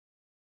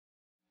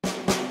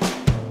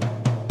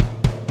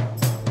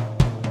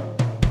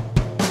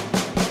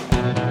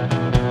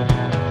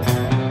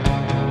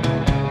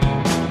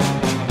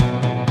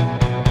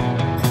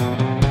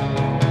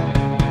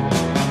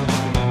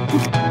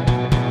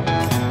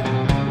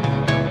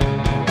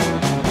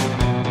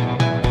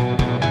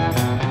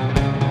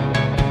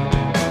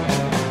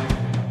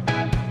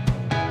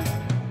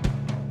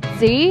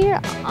easy.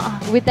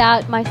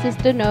 Without my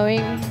sister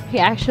knowing, he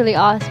actually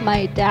asked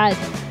my dad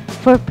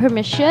for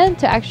permission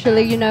to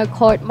actually,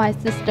 court my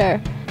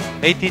sister.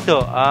 Hey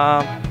Tito,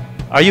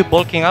 are you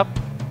bulking up?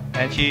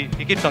 And he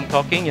keeps on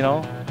talking,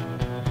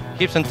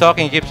 keeps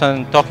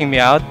on talking me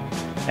out.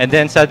 And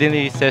then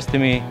suddenly he says to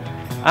me,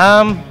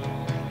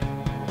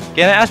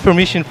 can I ask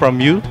permission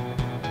from you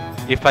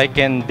if I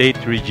can date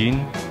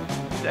Reigene?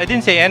 I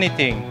didn't say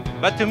anything.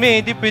 But to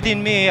me, deep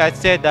within me, I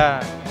said,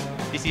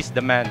 this is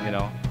the man,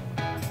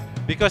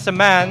 Because a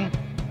man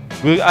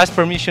will ask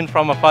permission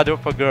from a father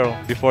of a girl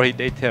before he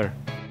dates her.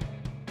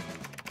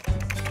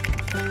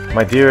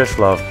 My dearest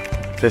love,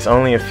 there's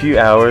only a few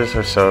hours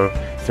or so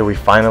till we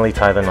finally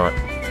tie the knot.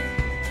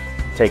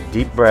 Take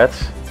deep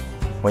breaths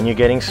when you're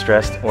getting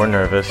stressed or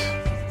nervous.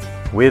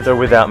 With or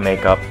without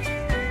makeup,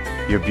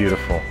 you're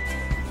beautiful.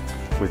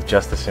 With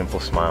just a simple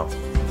smile.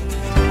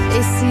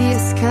 They see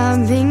us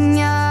coming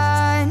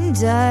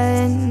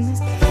undone.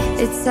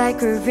 It's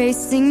like we're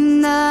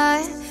racing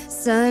the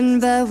sun,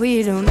 but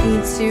we don't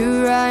need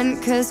to run,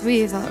 'cause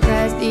we've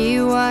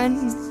already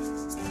won.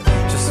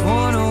 Just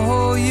wanna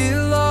hold you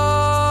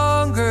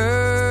longer.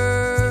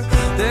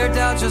 Their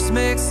doubt just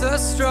makes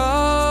us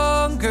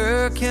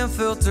stronger. Can't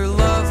filter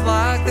love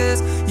like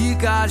this. You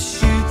gotta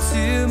shoot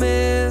to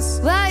miss.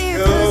 While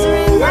your clothes are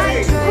in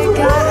my drawer,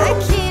 got a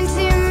key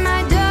into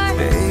my door.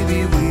 Baby,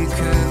 we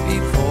could be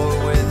poor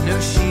with no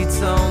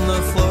sheets on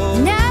the floor.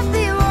 Now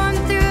be warm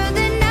through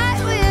the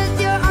night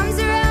with your arms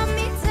around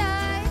me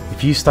tight.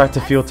 If you start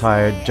to feel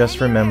tired, just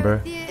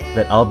remember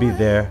that I'll be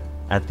there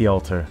at the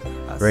altar,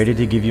 ready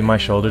to give you my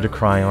shoulder to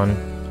cry on,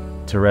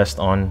 to rest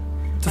on.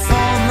 To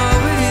fall in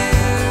love with you.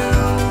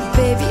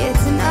 Baby,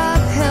 it's an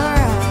uphill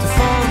ride. To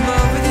fall in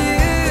love with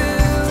you.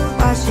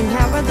 Watching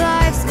how our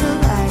lives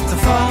collide. To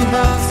fall in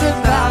love's a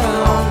battle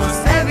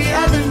almost every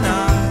other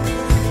night.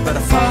 But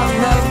I fall in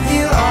love with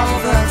you all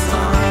the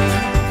time.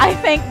 I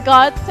thank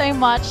God so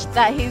much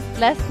that He's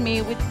blessed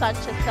me with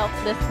such a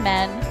selfless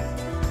man.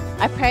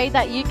 I pray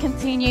that you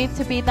continue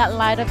to be that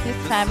light of this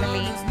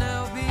family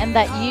and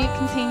that you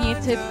continue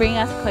to bring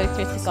us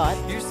closer to God.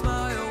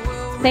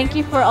 Thank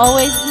you for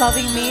always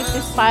loving me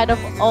despite of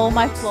all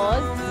my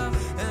flaws.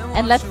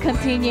 And let's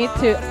continue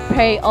to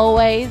pray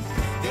always,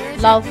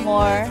 love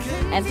more,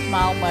 and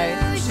smile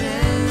most.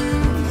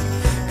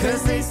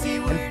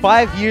 And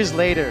 5 years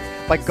later,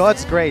 by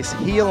God's grace,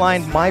 He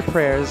aligned my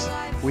prayers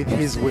with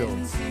His will.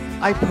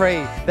 I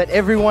pray that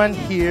everyone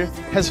here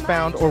has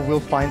found or will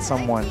find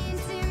someone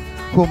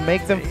who will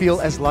make them feel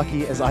as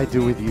lucky as I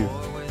do with you.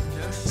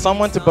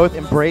 Someone to both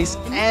embrace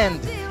and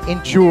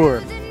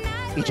endure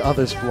each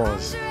other's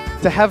flaws.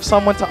 To have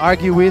someone to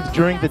argue with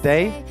during the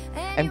day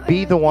and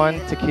be the one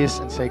to kiss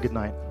and say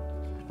goodnight.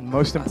 And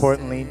most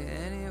importantly,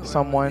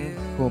 someone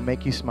who will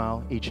make you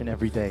smile each and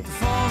every day.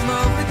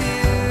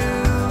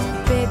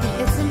 Baby,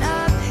 it's an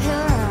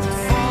uphill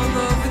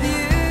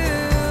ride.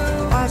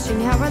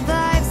 Watching how our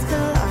lives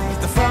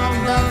collide. To fall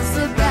in love's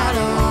a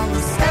battle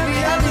almost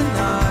every other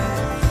night.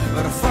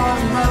 But I fall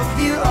in love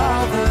with you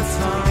all the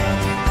time.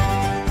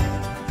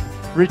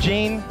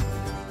 Reigene,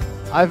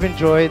 I've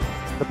enjoyed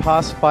the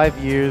past 5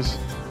 years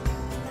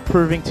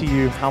proving to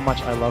you how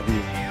much I love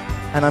you.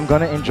 And I'm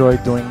gonna enjoy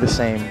doing the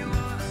same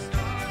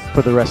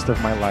for the rest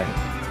of my life.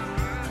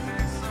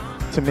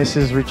 To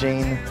Mrs.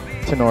 Reigene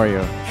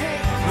Tenorio.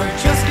 We're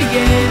just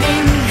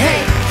beginning,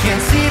 hey,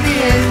 can't see the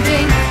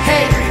ending,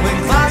 hey, when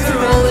clouds are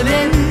rolling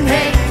in,